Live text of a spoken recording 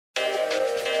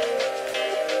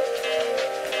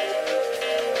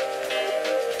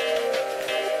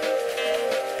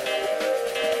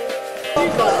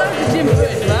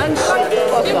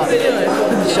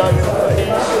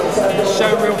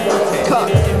Showreel footage.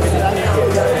 Cut. I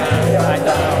don't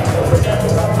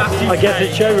know. Mathew I guess Kaye.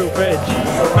 it's showreel footage.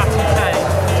 Mathew Kaye.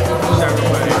 Showreel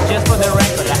footage. Just for the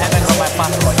record, I haven't got my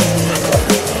passport.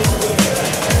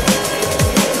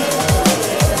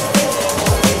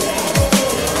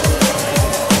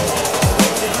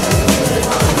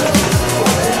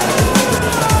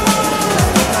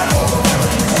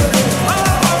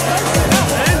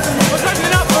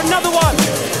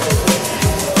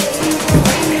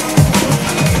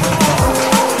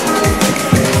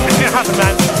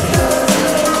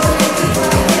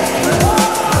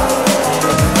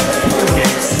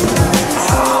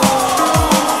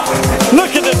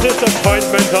 Look at the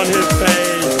disappointment on his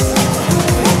face.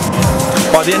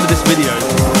 By the end of this video,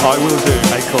 I will do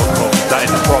a court call. That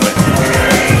is a promise.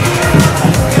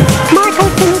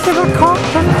 Michael's going to do a court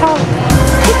call.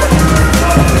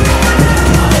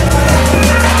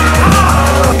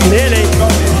 Nearly.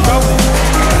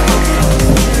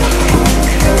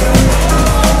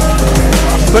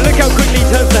 But look how quickly he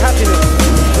turns to happiness.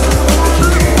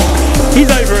 He's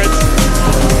over it.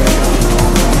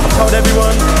 I told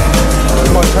everyone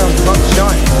my town's about to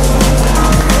shine.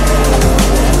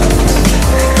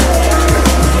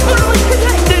 We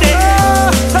connected it!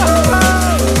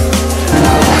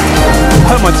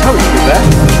 Hurt my toe a bit there.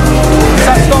 Does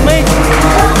that stop me?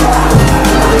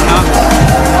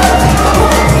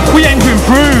 We aim to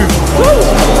improve.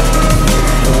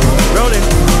 Rolling.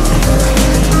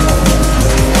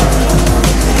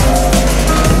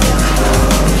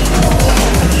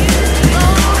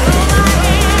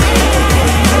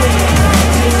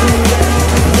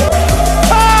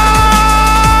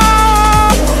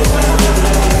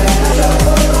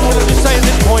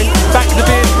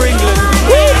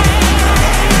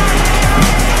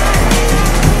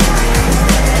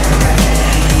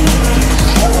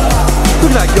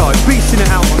 Look at that guy beasting it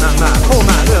out on that mat. Poor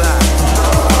Matt, look at that.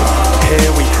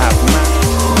 Here we have Matt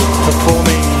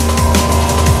performing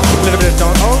a little bit of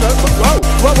dance. Oh no, whoa,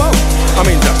 whoa, whoa. I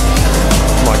mean, just,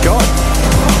 my God.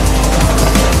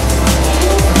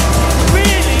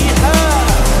 Really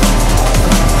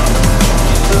hurt.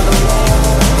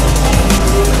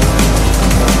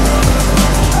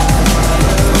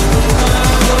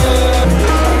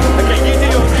 Okay, you do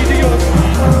yours, you do yours.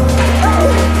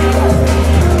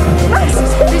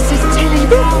 This is Tilly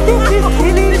Powell. This is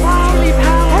Tilly Powell.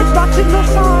 Headbutt in the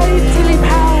side. Tilly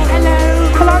Powell. Hello.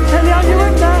 Hello, Tilly, are you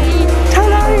in there?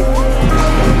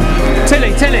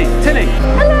 Tilly! Tilly.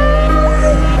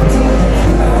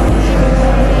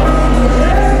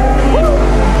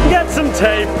 Get some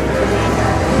tape.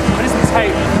 What is the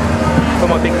tape? For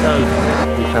my big toe.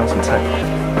 We found some tape.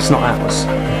 It's not ours.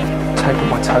 Tape on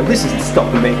my toe. This isn't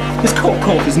stopping me. This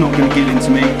cough is not going to get into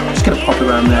me. I'm just going to pop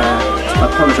around there. I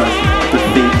apologise for the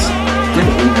feet. Get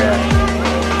it in there.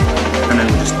 And then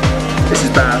we'll just... This is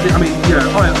bad. I mean, you know,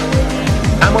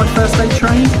 am I first aid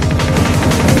trained?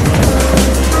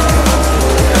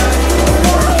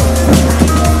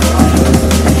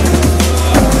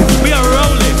 We are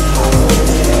rolling.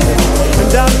 And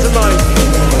down to Mike.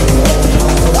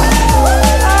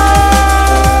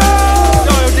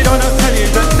 Oh, did I not tell you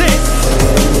that this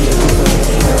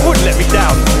wouldn't let me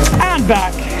down? And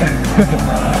back.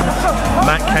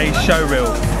 Matt Kaye's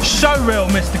showreel. Showreel,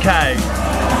 Mr. Kaye.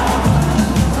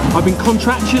 I've been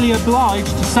contractually obliged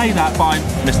to say that by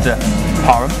Mr.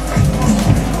 Parham.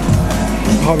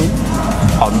 Parham.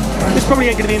 This probably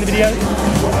ain't going to be in the video.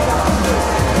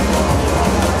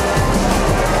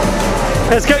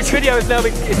 Let's go. This video is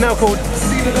now called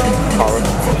Parham.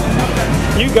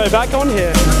 You Go Back On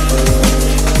Here.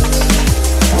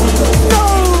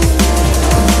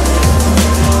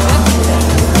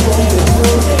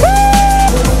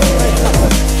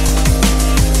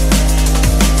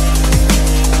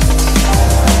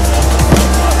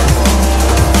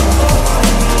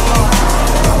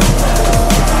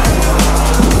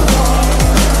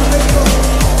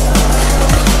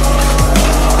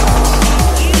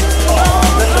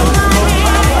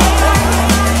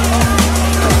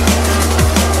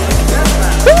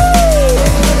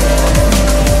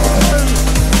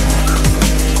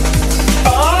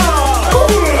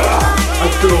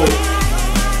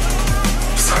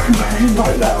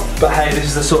 Right now. But hey, this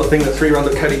is the sort of thing that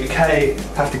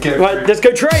 3run.co.uk have to go Right, through. let's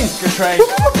go train. Go train.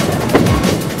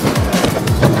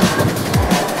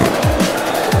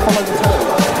 Follow the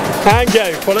toe. And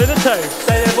go. Follow the toe.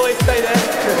 Stay there, boys. Stay there.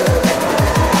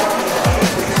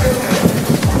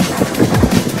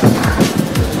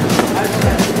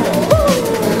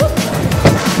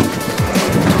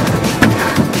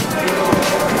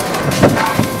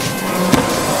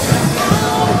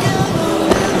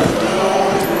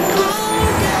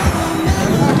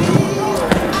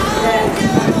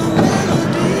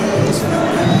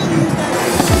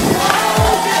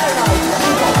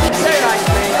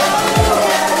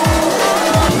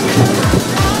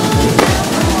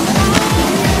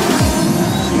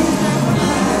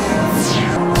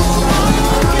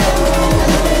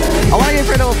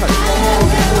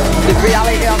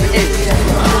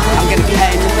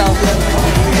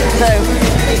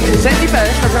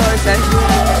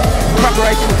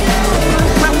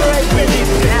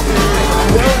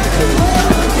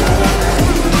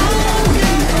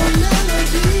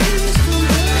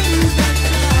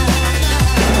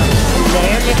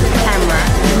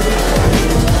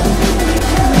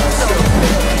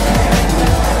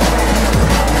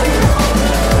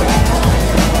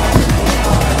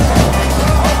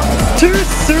 Too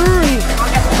soon!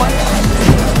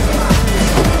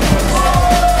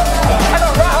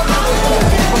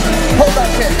 Hold that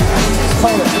shit.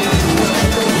 Hold it.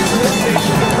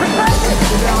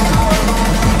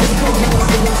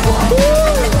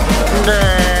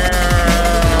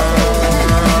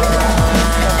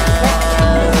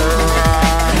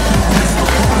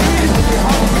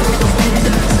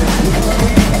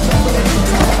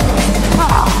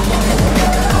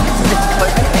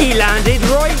 He landed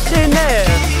right in there.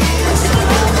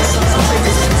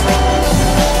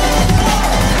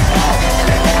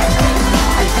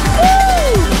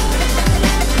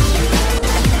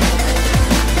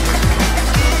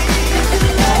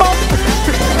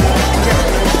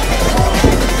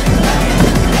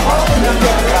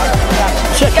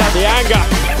 Check out the anger.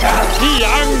 The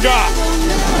anger.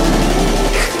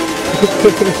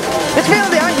 It's real,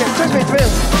 the anger. Trust me, it's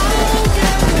real.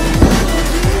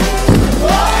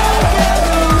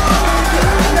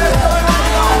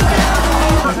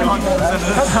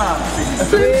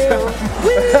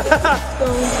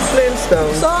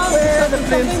 Flintstones. We're the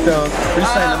Flintstones. We're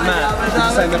just saying that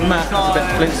Matt has a bit of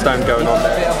Flintstone going on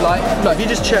there. Look, if you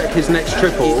just check his next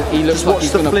triple, he looks just like watch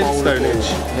he's the gonna bowl the ball. Flintstoneage.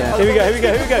 Yeah. Here we go, here we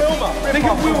go, here we go. Think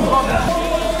of Wilma.